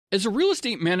As a real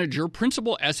estate manager,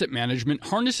 Principal Asset Management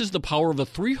harnesses the power of a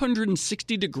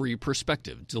 360-degree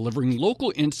perspective, delivering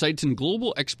local insights and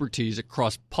global expertise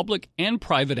across public and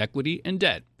private equity and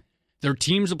debt. Their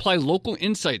teams apply local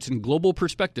insights and global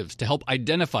perspectives to help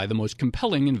identify the most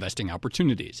compelling investing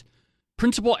opportunities.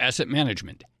 Principal Asset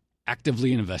Management.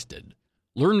 Actively invested.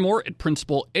 Learn more at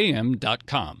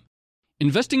principalam.com.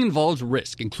 Investing involves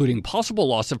risk, including possible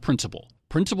loss of principal.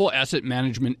 Principal Asset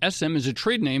Management SM is a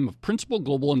trade name of Principal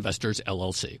Global Investors,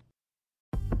 LLC.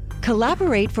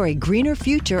 Collaborate for a greener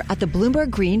future at the Bloomberg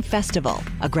Green Festival,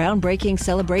 a groundbreaking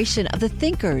celebration of the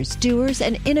thinkers, doers,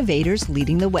 and innovators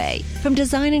leading the way. From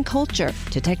design and culture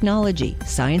to technology,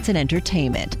 science, and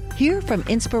entertainment. Hear from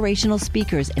inspirational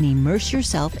speakers and immerse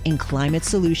yourself in climate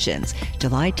solutions.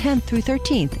 July 10th through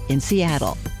 13th in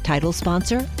Seattle. Title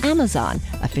sponsor, Amazon.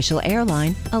 Official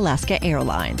airline, Alaska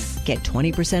Airlines. Get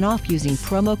 20% off using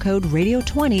promo code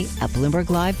radio20 at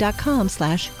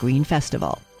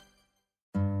bloomberglive.com/greenfestival.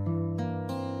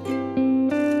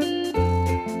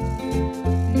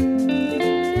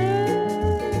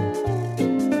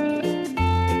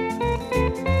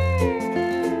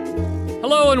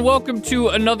 Hello and welcome to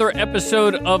another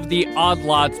episode of the Odd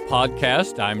Lots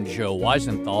podcast. I'm Joe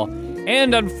Weisenthal,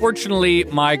 and unfortunately,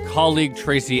 my colleague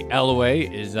Tracy Alloway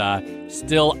is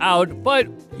still out, but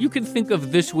you can think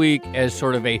of this week as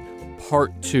sort of a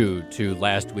part two to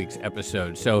last week's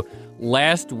episode. So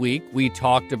last week, we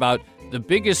talked about the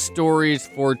biggest stories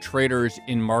for traders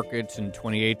in markets in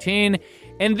 2018,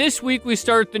 and this week, we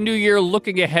start the new year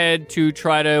looking ahead to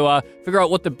try to figure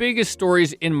out what the biggest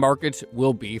stories in markets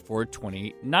will be for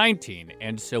 2019.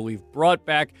 And so we've brought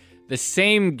back the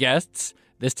same guests.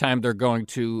 This time, they're going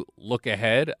to look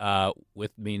ahead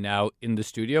with me now in the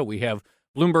studio. We have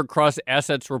Bloomberg Cross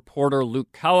Assets reporter Luke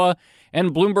Kawa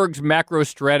and Bloomberg's macro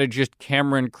strategist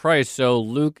Cameron Kreis. So,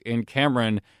 Luke and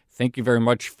Cameron, thank you very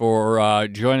much for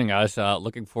joining us.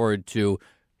 Looking forward to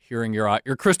hearing your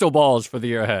crystal balls for the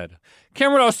year ahead.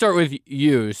 Cameron, I'll start with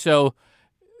you. So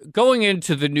going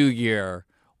into the new year,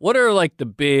 what are like the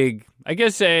big, I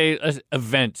guess,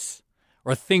 events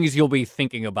or things you'll be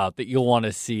thinking about that you'll want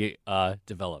to see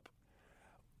develop?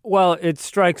 Well, it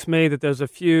strikes me that there's a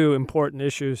few important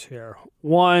issues here.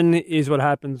 One is what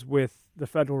happens with the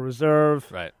Federal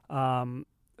Reserve. Right.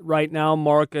 Right now,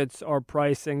 markets are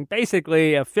pricing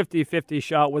basically a 50-50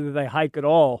 shot whether they hike at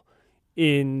all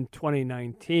in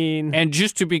 2019. And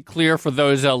just to be clear for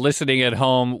those listening at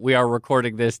home, we are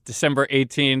recording this December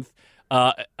 18th,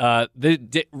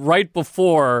 right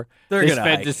before this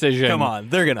Fed decision. Come on,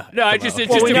 they're going to hike. No,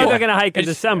 we know they're going to hike in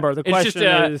December. The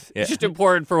question is... It's just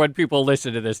important for when people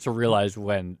listen to this to realize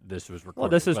when this was recorded. Well,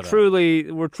 this is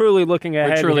we're truly looking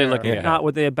ahead. Looking ahead. Not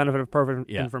with the benefit of perfect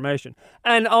information.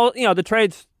 And, the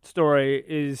trade story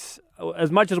is...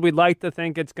 As much as we'd like to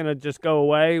think it's going to just go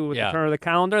away with the turn of the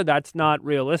calendar, that's not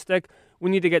realistic. We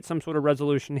need to get some sort of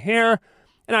resolution here.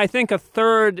 And I think a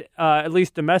third, at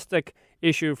least domestic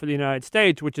issue for the United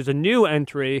States, which is a new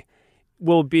entry,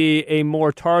 will be a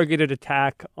more targeted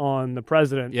attack on the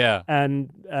president. Yeah. And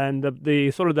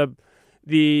the sort of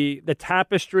the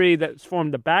tapestry that's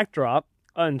formed the backdrop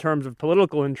in terms of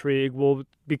political intrigue will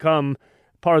become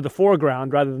part of the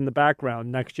foreground rather than the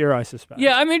background next year, I suspect.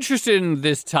 Yeah, I'm interested in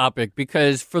this topic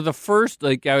because for the first,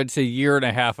 I would say, year and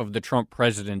a half of the Trump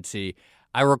presidency,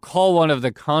 I recall one of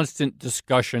the constant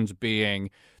discussions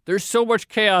being, there's so much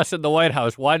chaos in the White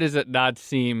House. Why does it not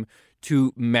seem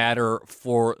to matter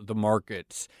for the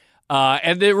markets?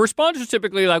 And the response is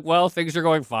typically like, well, things are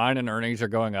going fine and earnings are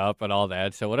going up and all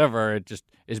that. So whatever, it just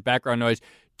is background noise.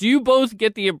 Do you both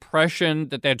get the impression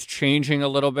that that's changing a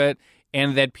little bit?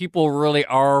 And that people really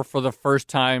are, for the first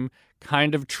time,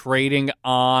 kind of trading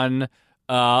on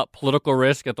political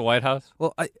risk at the White House?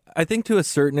 Well, I think to a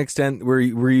certain extent we're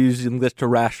using this to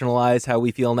rationalize how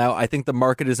we feel now. I think the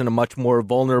market is in a much more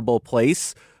vulnerable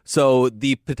place. So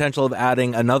the potential of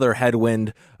adding another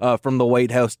headwind from the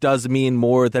White House does mean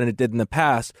more than it did in the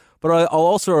past. But I'll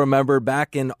also remember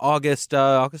back in August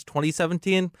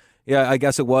 2017, yeah, I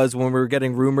guess it was when we were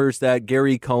getting rumors that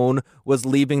Gary Cohn was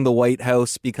leaving the White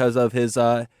House because of his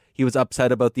he was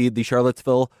upset about the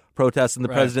Charlottesville protests and the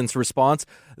president's response.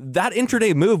 That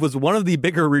intraday move was one of the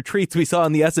bigger retreats we saw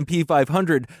in the S&P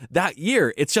 500 that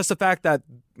year. It's just the fact that,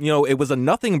 it was a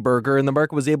nothing burger and the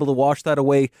market was able to wash that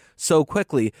away so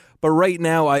quickly. But right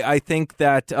now, I think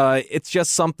that it's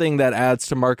just something that adds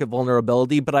to market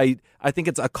vulnerability. But I think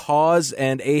it's a cause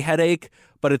and a headache,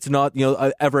 but it's not,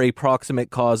 ever a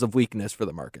proximate cause of weakness for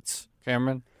the markets.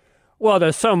 Cameron? Well,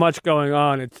 there's so much going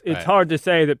on. It's hard to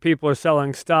say that people are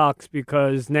selling stocks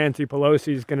because Nancy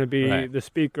Pelosi is going to be the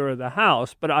Speaker of the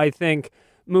House. But I think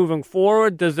moving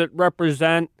forward, does it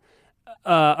represent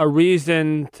a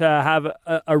reason to have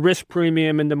a risk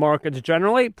premium in the markets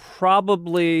generally?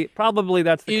 Probably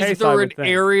that's the case. Is there an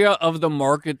area of the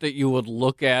market that you would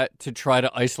look at to try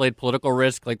to isolate political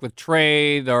risk, like with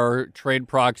trade or trade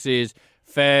proxies,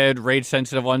 Fed,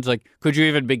 rate-sensitive ones? Like, could you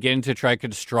even begin to try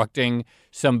constructing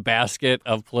some basket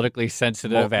of politically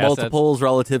sensitive assets? Multiples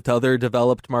relative to other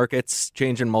developed markets,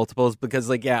 change in multiples,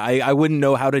 because, I wouldn't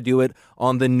know how to do it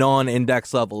on the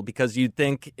non-index level, because you'd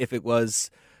think if it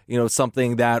was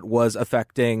something that was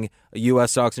affecting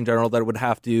U.S. stocks in general, that it would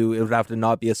have to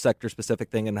not be a sector-specific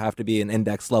thing and have to be an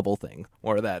index-level thing,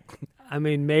 or that. I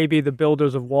mean, maybe the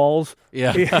builders of walls.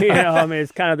 Yeah.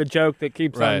 It's kind of the joke that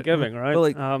keeps on giving, right?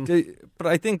 But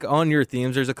I think on your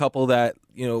themes, there's a couple that,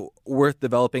 worth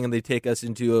developing, and they take us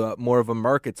into more of a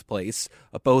markets place,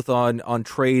 both on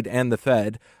trade and the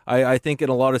Fed. I think in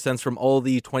a lot of sense from all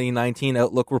the 2019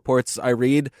 outlook reports I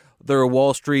read, they're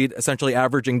Wall Street essentially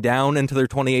averaging down into their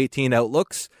 2018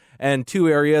 outlooks. And two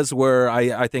areas where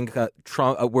I think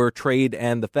where trade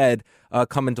and the Fed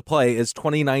come into play is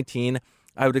 2019.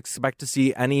 I would expect to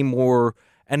see any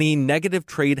negative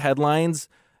trade headlines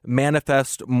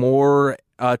manifest more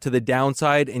to the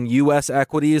downside in U.S.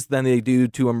 equities than they do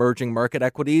to emerging market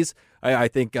equities. I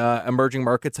think emerging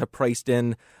markets have priced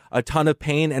in a ton of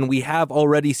pain, and we have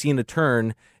already seen a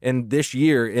turn in this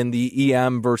year in the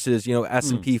EM versus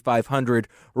S&P 500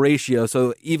 ratio.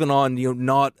 So even on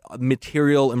not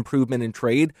material improvement in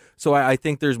trade, so I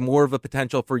think there's more of a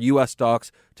potential for U.S.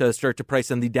 stocks to start to price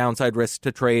in the downside risk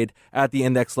to trade at the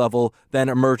index level than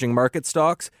emerging market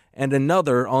stocks. And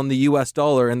another on the U.S.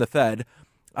 dollar and the Fed.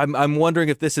 I'm wondering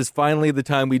if this is finally the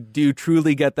time we do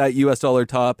truly get that U.S. dollar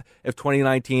top, if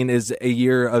 2019 is a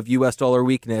year of U.S. dollar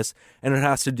weakness, and it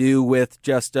has to do with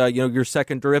just, your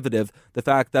second derivative, the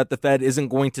fact that the Fed isn't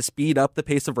going to speed up the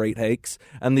pace of rate hikes,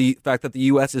 and the fact that the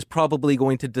U.S. is probably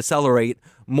going to decelerate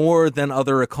more than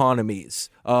other economies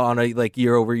on a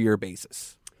year-over-year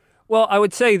basis. Well, I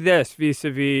would say this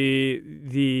vis-a-vis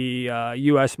the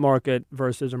U.S. market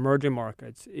versus emerging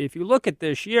markets. If you look at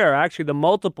this year, actually the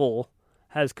multiple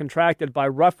has contracted by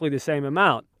roughly the same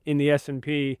amount in the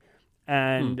S&P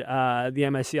and the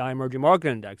MSCI Emerging Market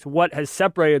Index. What has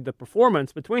separated the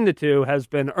performance between the two has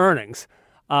been earnings,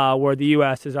 where the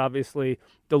U.S. has obviously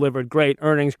delivered great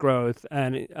earnings growth,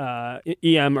 and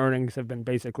EM earnings have been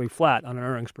basically flat on an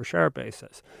earnings per share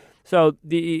basis. So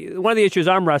one of the issues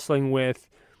I'm wrestling with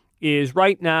is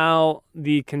right now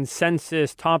the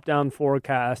consensus top-down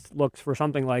forecast looks for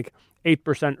something like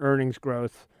 8% earnings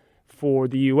growth for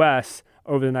the U.S.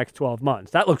 over the next 12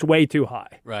 months. That looks way too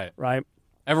high. Right?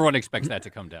 Everyone expects that to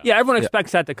come down. Yeah, everyone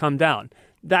expects that to come down.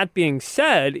 That being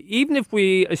said, even if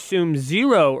we assume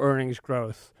zero earnings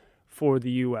growth for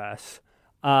the U.S.,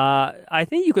 I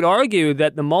think you could argue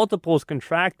that the multiple's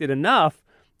contracted enough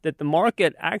that the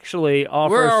market actually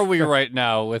offers... Where are we right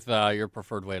now with your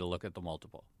preferred way to look at the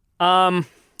multiple? Well,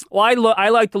 I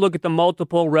like to look at the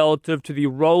multiple relative to the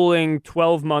rolling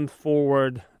 12-month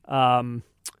forward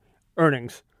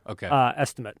earnings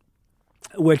estimate,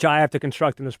 which I have to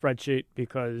construct in a spreadsheet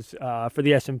because for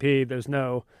the S&P,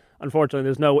 unfortunately,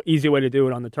 there's no easy way to do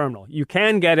it on the terminal. You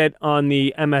can get it on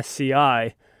the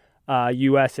MSCI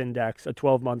U.S. index, a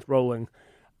 12-month rolling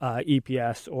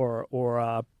EPS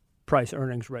or price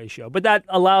earnings ratio, but that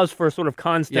allows for sort of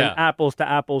constant apples to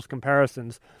apples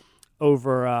comparisons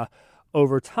over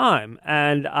time.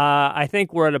 And I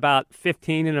think we're at about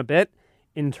 15 and a bit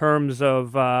in terms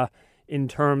of the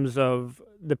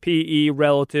PE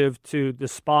relative to the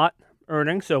spot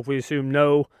earnings. So if we assume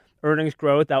no earnings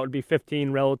growth, that would be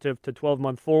 15 relative to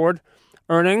 12-month forward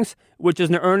earnings, which is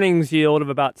an earnings yield of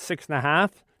about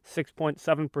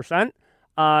 6.7%.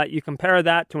 You compare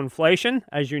that to inflation.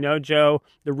 As you know, Joe,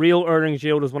 the real earnings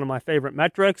yield is one of my favorite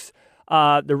metrics.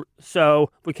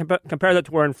 So if we compare that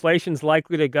to where inflation's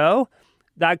likely to go,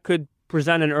 that could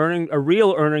present a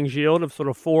real earnings yield of sort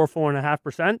of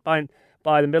 4.5%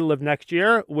 by the middle of next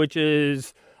year, which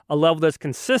is a level that's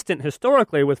consistent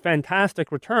historically with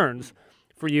fantastic returns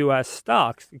for U.S.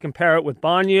 stocks. You compare it with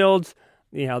bond yields,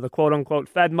 the quote-unquote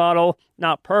Fed model,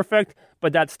 not perfect,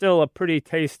 but that's still a pretty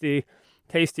tasty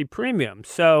premium.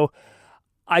 So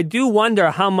I do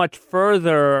wonder how much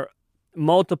further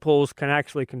multiples can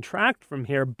actually contract from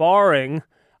here, barring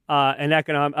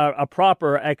a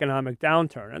proper economic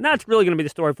downturn. And that's really going to be the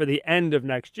story for the end of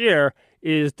next year,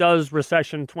 is does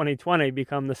recession 2020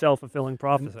 become the self-fulfilling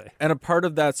prophecy? And a part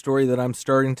of that story that I'm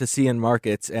starting to see in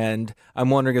markets, and I'm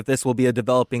wondering if this will be a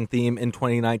developing theme in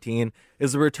 2019,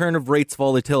 is the return of rates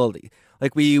volatility.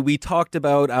 Like we talked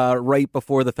about right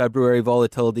before the February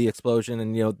volatility explosion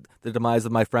and, the demise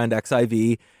of my friend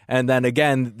XIV. And then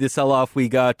again, the sell-off we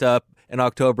got in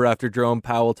October after Jerome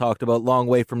Powell talked about long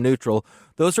way from neutral.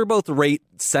 Those are both rate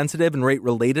sensitive and rate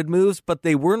related moves, but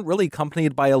they weren't really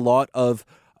accompanied by a lot of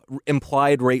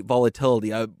implied rate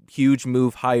volatility, a huge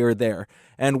move higher there.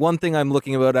 And one thing I'm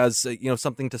looking about as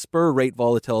something to spur rate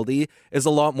volatility is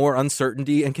a lot more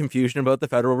uncertainty and confusion about the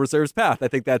Federal Reserve's path. I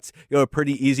think that's a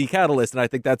pretty easy catalyst, and I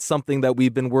think that's something that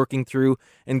we've been working through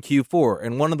in Q4.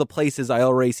 And one of the places I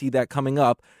already see that coming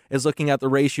up is looking at the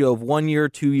ratio of 1-year,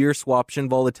 2-year swaption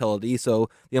volatility, so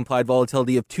the implied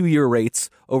volatility of 2-year rates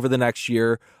over the next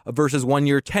year versus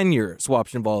 1-year, 10-year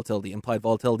swaption volatility, implied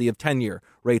volatility of 10-year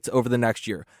rates over the next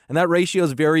year. And that ratio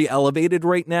is very elevated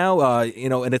right now,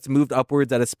 and it's moved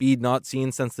upwards at a speed not seen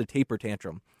since the taper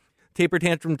tantrum. Taper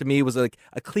tantrum to me was a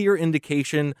clear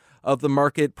indication of the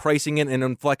market pricing in an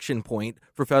inflection point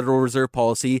for Federal Reserve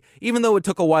policy, even though it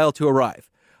took a while to arrive.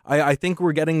 I think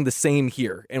we're getting the same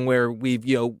here, and where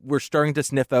we're starting to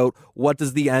sniff out what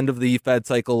does the end of the Fed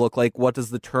cycle look like, what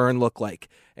does the turn look like,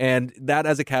 and that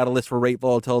as a catalyst for rate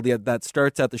volatility that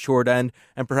starts at the short end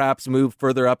and perhaps move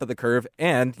further up at the curve,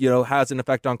 and has an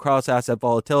effect on cross asset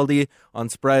volatility, on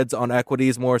spreads, on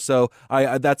equities more so.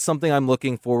 That's something I'm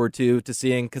looking forward to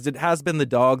seeing, because it has been the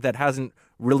dog that hasn't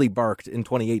really barked in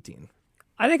 2018.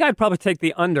 I think I'd probably take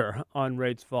the under on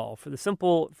rates fall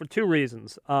for two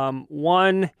reasons.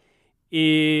 One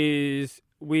is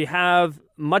we have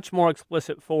much more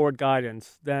explicit forward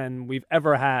guidance than we've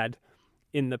ever had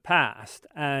in the past.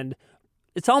 And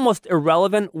it's almost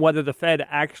irrelevant whether the Fed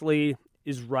actually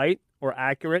is right or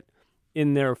accurate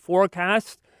in their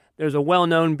forecast. There's a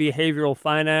well-known behavioral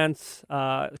finance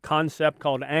concept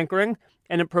called anchoring,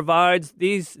 and it provides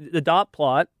the dot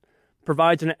plot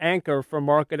provides an anchor for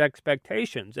market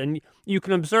expectations. And you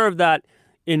can observe that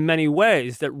in many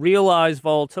ways, that realized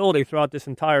volatility throughout this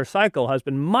entire cycle has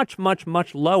been much, much,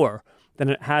 much lower than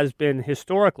it has been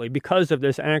historically because of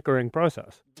this anchoring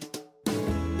process.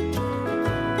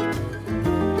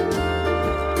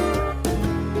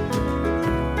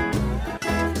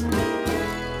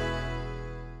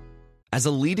 As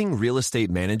a leading real estate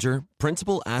manager,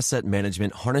 Principal Asset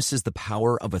Management harnesses the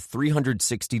power of a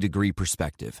 360-degree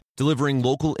perspective, delivering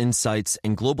local insights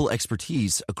and global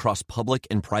expertise across public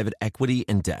and private equity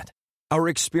and debt. Our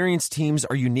experienced teams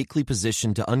are uniquely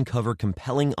positioned to uncover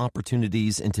compelling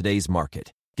opportunities in today's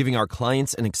market, giving our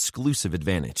clients an exclusive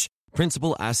advantage.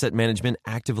 Principal Asset Management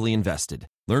actively invested.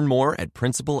 Learn more at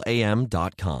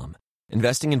principalam.com.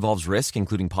 Investing involves risk,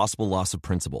 including possible loss of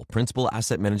principal. Principal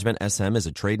Asset Management SM is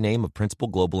a trade name of Principal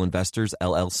Global Investors,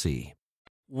 LLC.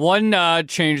 One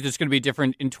change that's going to be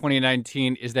different in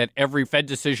 2019 is that every Fed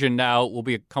decision now will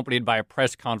be accompanied by a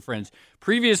press conference.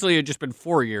 Previously, it had just been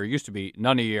 4 a year. It used to be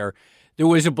none a year. There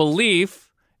was a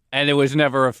belief, and it was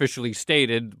never officially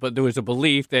stated, but there was a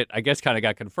belief that I guess kind of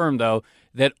got confirmed, though,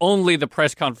 that only the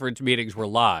press conference meetings were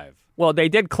live. Well, they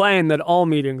did claim that all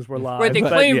meetings were live. Right, they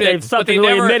claimed it. They've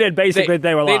subsequently admitted basically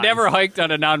they were live. They never hiked on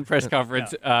a non-press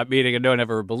conference meeting, and no one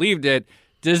ever believed it.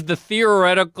 Does the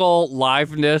theoretical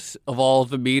liveness of all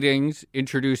the meetings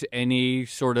introduce any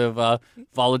sort of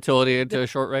volatility into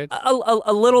short rates?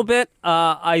 A little bit.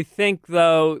 I think,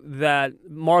 though, that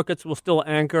markets will still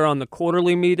anchor on the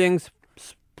quarterly meetings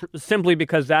simply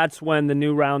because that's when the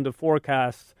new round of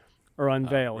forecasts are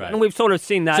unveiled. Right. And we've sort of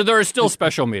seen that. So there are still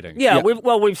special meetings. Yeah.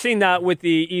 We've seen that with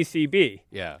the ECB.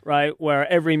 Yeah. Right, where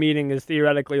every meeting is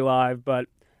theoretically live, but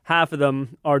half of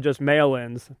them are just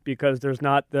mail-ins because there's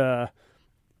not the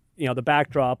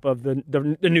backdrop of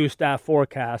the new staff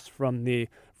forecast from the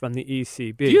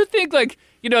ECB. Do you think,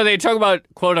 they talk about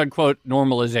quote-unquote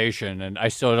normalization, and I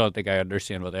still don't think I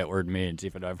understand what that word means,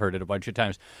 even though I've heard it a bunch of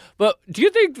times. But do you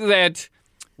think that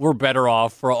we're better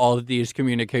off for all of these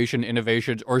communication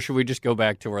innovations, or should we just go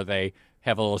back to where they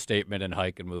have a little statement and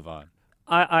hike and move on?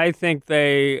 I think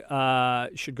they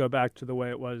should go back to the way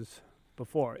it was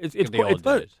before.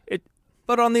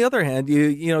 But on the other hand,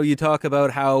 you talk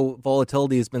about how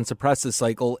volatility has been suppressed this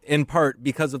cycle in part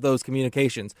because of those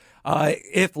communications.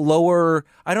 If lower,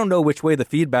 I don't know which way the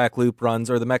feedback loop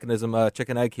runs or the mechanism,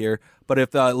 chicken egg here, but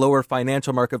if lower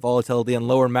financial market volatility and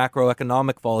lower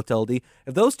macroeconomic volatility,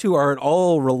 if those two are at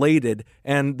all related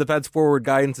and the Fed's forward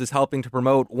guidance is helping to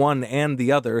promote one and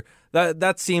the other,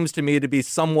 that seems to me to be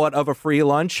somewhat of a free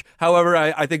lunch. However,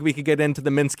 I think we could get into the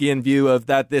Minskian view of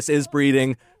that this is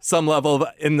breeding some level of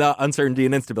uncertainty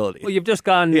and instability. Well, you've just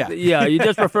gone, you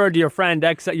just referred to your friend,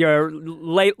 your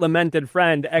late lamented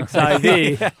friend,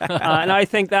 XIV, and I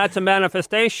think that's a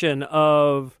manifestation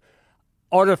of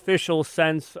artificial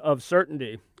sense of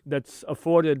certainty that's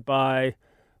afforded by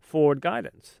forward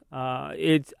guidance.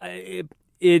 It's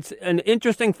an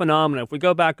interesting phenomenon. If we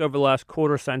go back over the last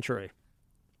quarter century,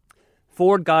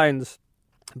 forward guidance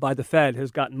by the Fed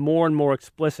has gotten more and more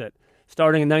explicit,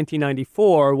 starting in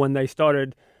 1994 when they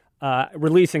started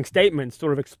releasing statements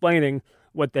sort of explaining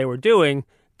what they were doing,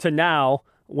 to now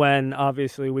when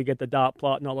obviously we get the dot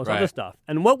plot and all this other stuff.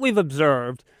 And what we've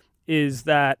observed is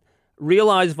that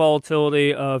realized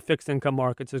volatility of fixed income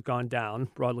markets has gone down,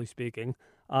 broadly speaking.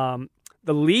 The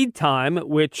lead time at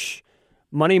which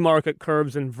money market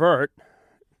curves invert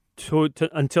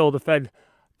until the Fed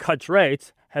cuts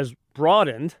rates has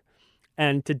broadened.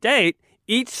 And to date,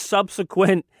 each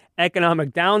subsequent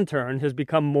economic downturn has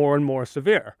become more and more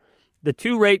severe. The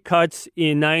two rate cuts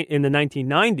in the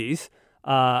 1990s,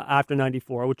 after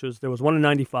 94, there was one in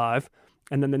 95,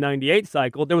 and then the 98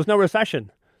 cycle, there was no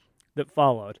recession that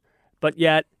followed. But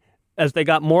yet, as they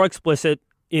got more explicit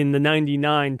in the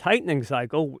 99 tightening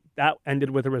cycle, that ended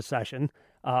with a recession,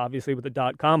 obviously with the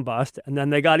dot-com bust. And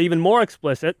then they got even more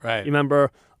explicit. Right. You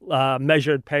remember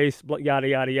measured pace, yada,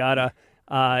 yada, yada.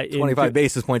 25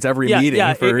 basis points every meeting.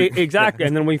 Yeah, exactly.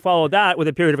 And then we followed that with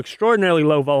a period of extraordinarily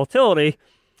low volatility,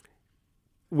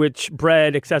 which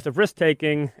bred excessive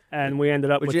risk-taking, and we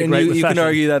ended up with the Great Recession. You can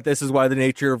argue that this is why the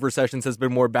nature of recessions has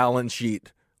been more balance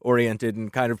sheet oriented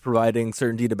and kind of providing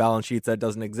certainty to balance sheets that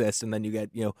doesn't exist, and then you get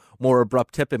more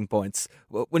abrupt tipping points.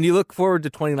 When you look forward to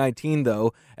 2019,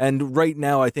 though, and right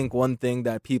now I think one thing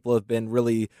that people have been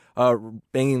really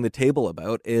banging the table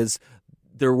about is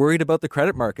they're worried about the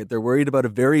credit market. They're worried about a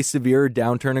very severe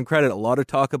downturn in credit. A lot of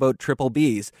talk about triple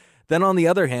Bs. Then on the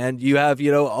other hand, you have,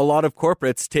 a lot of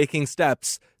corporates taking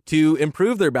steps to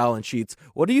improve their balance sheets.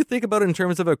 What do you think about in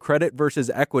terms of a credit versus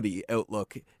equity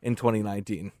outlook in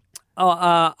 2019?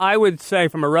 I would say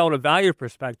from a relative value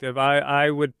perspective, I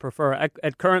would prefer,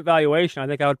 at current valuation, I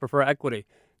think I would prefer equity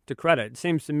to credit. It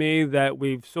seems to me that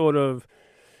we've sort of,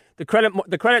 the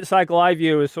credit cycle I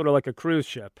view is sort of like a cruise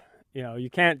ship. You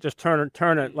can't just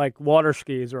turn it like water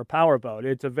skis or a powerboat.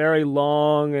 It's a very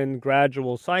long and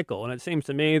gradual cycle. And it seems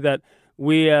to me that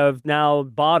we have now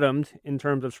bottomed in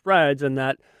terms of spreads, and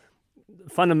that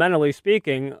fundamentally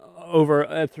speaking, for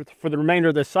the remainder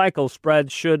of this cycle,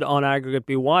 spreads should on aggregate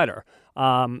be wider.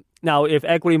 Now, if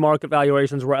equity market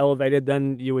valuations were elevated,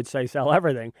 then you would say sell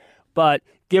everything. But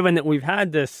given that we've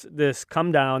had this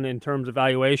come down in terms of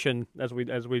valuation, as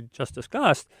we just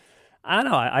discussed, I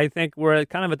don't know. I think we're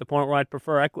kind of at the point where I'd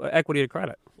prefer equity to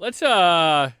credit. Let's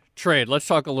trade. Let's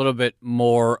talk a little bit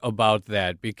more about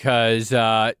that, because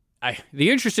the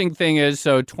interesting thing is,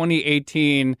 so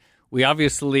 2018, we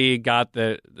obviously got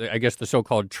the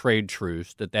so-called trade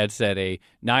truce, that's at a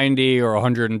 90 or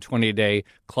 120-day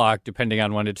clock, depending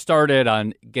on when it started,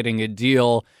 on getting a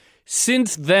deal.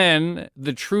 Since then,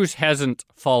 the truce hasn't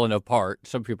fallen apart.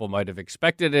 Some people might have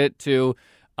expected it to.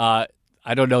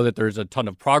 I don't know that there's a ton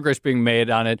of progress being made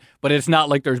on it, but it's not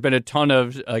like there's been a ton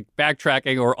of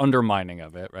backtracking or undermining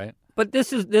of it, right? But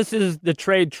this is the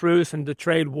trade truce and the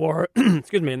trade war,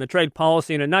 excuse me, and the trade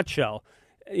policy in a nutshell.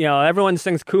 Everyone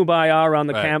sings Kumbaya around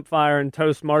the campfire and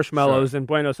toast marshmallows in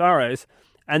Buenos Aires,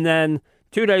 and then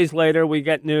 2 days later we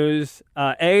get news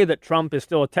that Trump is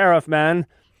still a tariff man,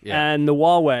 and the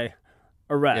Huawei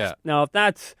arrest. Yeah. Now, if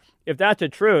that's a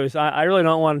truce, I really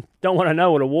don't want to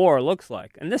know what a war looks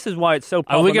like. And this is why it's so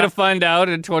problematic. Are we going to find out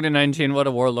in 2019 what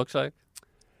a war looks like?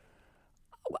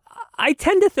 I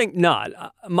tend to think not.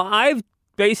 I've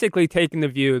basically taken the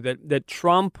view that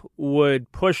Trump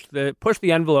would push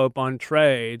the envelope on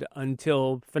trade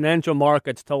until financial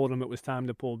markets told him it was time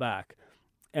to pull back.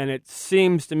 And it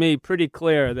seems to me pretty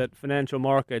clear that financial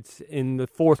markets in the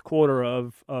fourth quarter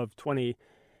of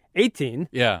 2018,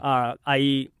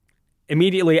 i.e.,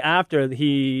 immediately after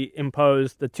he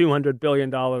imposed the $200 billion,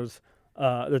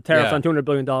 the tariffs on $200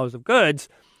 billion of goods,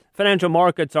 financial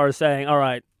markets are saying, all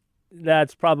right,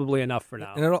 that's probably enough for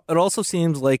now. And it also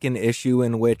seems like an issue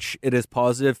in which it is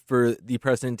positive for the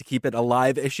president to keep it a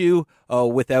live issue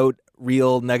without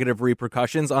real negative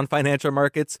repercussions on financial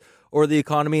markets or the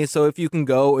economy. So if you can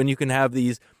go and you can have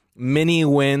these mini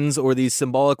wins or these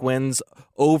symbolic wins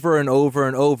over and over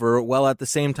and over, while at the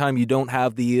same time you don't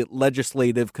have the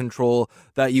legislative control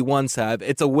that you once have.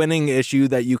 It's a winning issue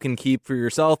that you can keep for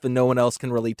yourself and no one else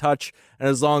can really touch. And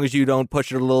as long as you don't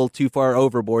push it a little too far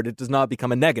overboard, it does not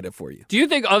become a negative for you. Do you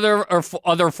think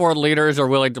other foreign leaders are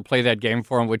willing to play that game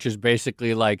for him, which is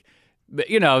basically like,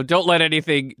 don't let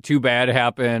anything too bad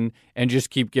happen and just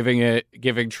keep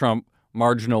giving Trump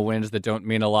marginal wins that don't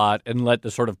mean a lot, and let the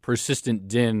sort of persistent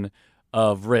din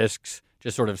of risks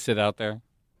just sort of sit out there?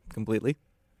 Completely.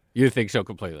 You think so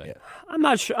completely? Yeah. I'm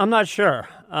not sure.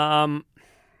 I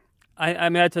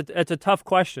mean, it's a tough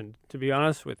question, to be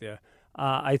honest with you.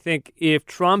 I think if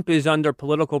Trump is under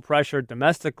political pressure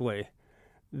domestically,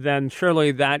 then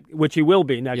surely that, which he will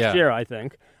be next year, I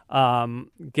think,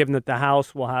 given that the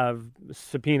House will have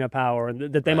subpoena power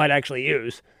and that they might actually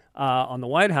use on the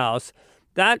White House.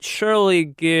 That surely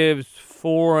gives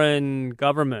foreign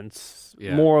governments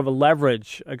more of a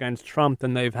leverage against Trump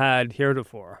than they've had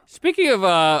heretofore. Speaking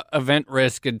of event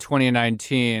risk in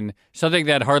 2019, something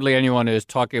that hardly anyone is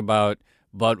talking about,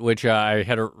 but which I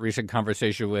had a recent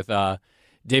conversation with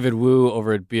David Wu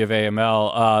over at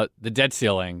BofAML, the debt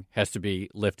ceiling has to be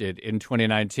lifted in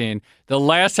 2019. The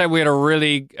last time we had a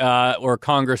really, or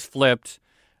Congress flipped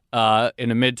in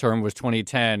a midterm was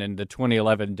 2010, and the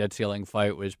 2011 debt ceiling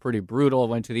fight was pretty brutal. It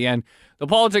went to the end. The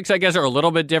politics, I guess, are a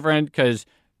little bit different because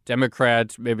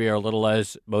Democrats maybe are a little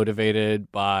less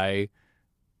motivated by,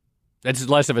 that's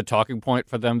less of a talking point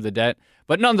for them, the debt.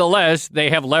 But nonetheless, they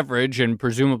have leverage, and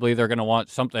presumably they're going to want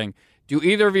something. Do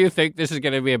either of you think this is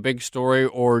going to be a big story,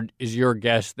 or is your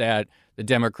guess that the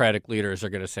Democratic leaders are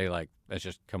going to say, like, let's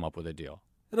just come up with a deal?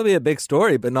 It'll be a big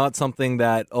story, but not something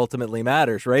that ultimately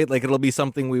matters, right? Like, it'll be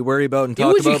something we worry about and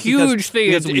talk about. It was a huge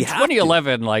thing in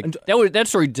 2011. Like, that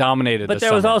story dominated. But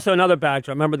there was also another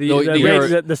backdrop. Remember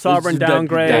the sovereign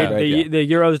downgrade,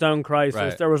 the Eurozone crisis.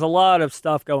 Right. There was a lot of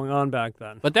stuff going on back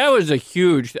then. But that was a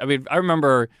huge. I mean, I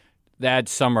remember that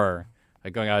summer,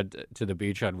 like going out to the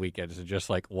beach on weekends and just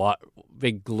like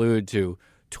being glued to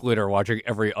Twitter, watching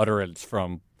every utterance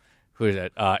from who is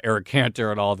it, Eric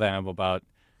Cantor and all them about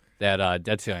that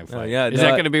debt ceiling fight. Is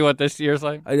that going to be what this year's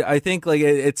like? I think like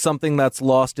it's something that's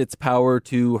lost its power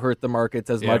to hurt the markets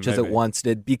as much as it once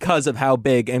did because of how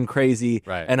big and crazy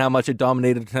and how much it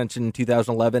dominated attention in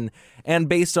 2011. And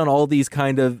based on all these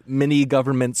kind of mini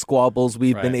government squabbles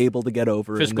we've been able to get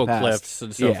over fiscal in the past. cliffs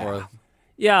and so forth.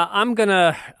 Yeah, I'm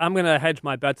gonna hedge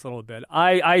my bets a little bit.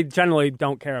 I generally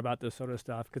don't care about this sort of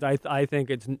stuff because I think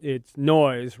it's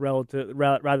noise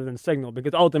rather than signal,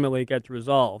 because ultimately it gets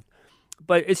resolved.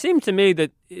 But it seems to me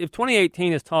that if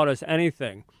 2018 has taught us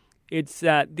anything, it's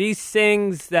that these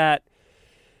things that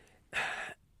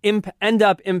end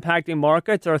up impacting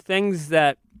markets are things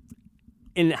that,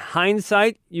 in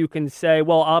hindsight, you can say,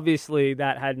 well, obviously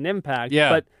that had an impact. Yeah.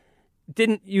 But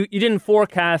you didn't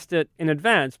forecast it in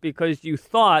advance because you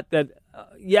thought that,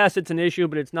 yes, it's an issue,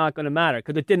 but it's not going to matter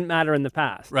because it didn't matter in the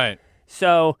past. Right.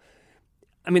 So,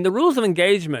 I mean, the rules of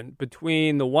engagement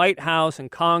between the White House and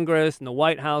Congress and the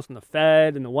White House and the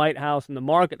Fed and the White House and the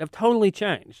market have totally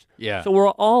changed. Yeah. So we're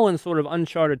all in sort of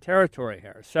uncharted territory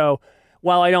here. So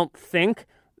while I don't think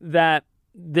that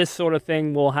this sort of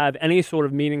thing will have any sort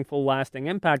of meaningful, lasting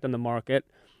impact on the market,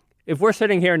 if we're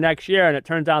sitting here next year and it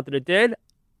turns out that it did,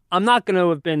 I'm not going to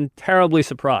have been terribly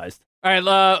surprised. All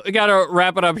right, we got to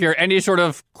wrap it up here. Any sort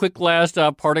of quick last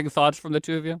parting thoughts from the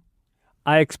two of you?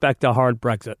 I expect a hard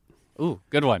Brexit. Ooh,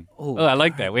 good one. Oh, I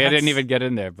like that. We didn't even get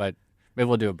in there, but maybe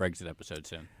we'll do a Brexit episode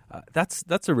soon.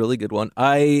 That's a really good one.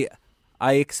 I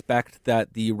expect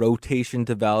that the rotation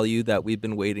to value that we've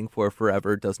been waiting for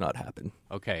forever does not happen.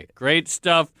 Okay, great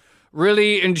stuff.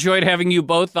 Really enjoyed having you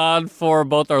both on for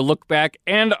both our look back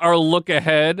and our look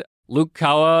ahead. Luke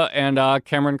Kawa and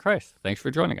Cameron Kreis. Thanks for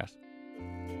joining us.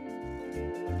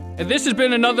 And this has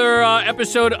been another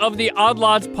episode of the Odd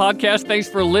Lots podcast. Thanks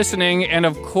for listening. And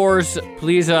of course,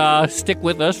 please stick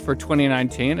with us for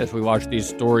 2019 as we watch these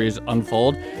stories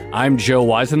unfold. I'm Joe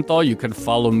Weisenthal. You can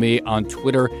follow me on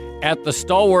Twitter at The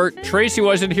Stalwart. Tracy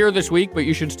wasn't here this week, but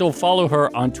you should still follow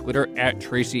her on Twitter at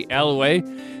Tracy Alloway.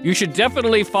 You should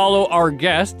definitely follow our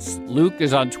guests. Luke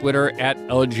is on Twitter at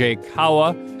LJ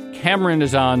Kawa. Cameron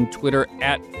is on Twitter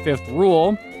at Fifth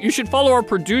Rule. You should follow our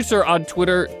producer on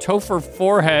Twitter, Topher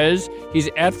Forhes. He's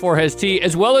at ForhesT,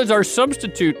 as well as our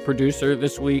substitute producer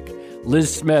this week,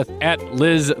 Liz Smith, at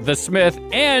Liz the Smith.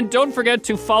 And don't forget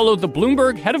to follow the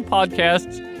Bloomberg head of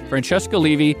podcasts, Francesca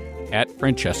Levy, at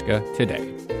Francesca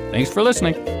Today. Thanks for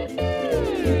listening.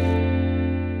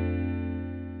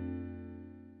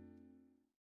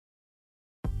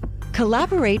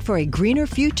 Collaborate for a greener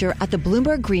future at the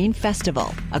Bloomberg Green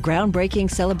Festival, a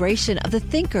groundbreaking celebration of the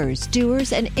thinkers,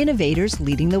 doers, and innovators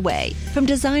leading the way. From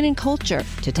design and culture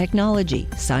to technology,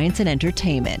 science, and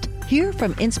entertainment. Hear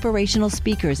from inspirational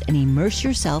speakers and immerse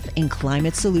yourself in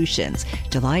climate solutions.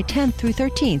 July 10th through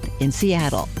 13th in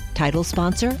Seattle. Title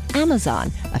sponsor,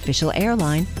 Amazon. Official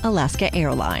airline, Alaska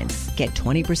Airlines. Get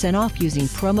 20% off using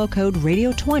promo code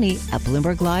radio20 at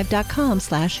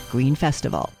BloombergLive.com/Green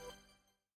Festival.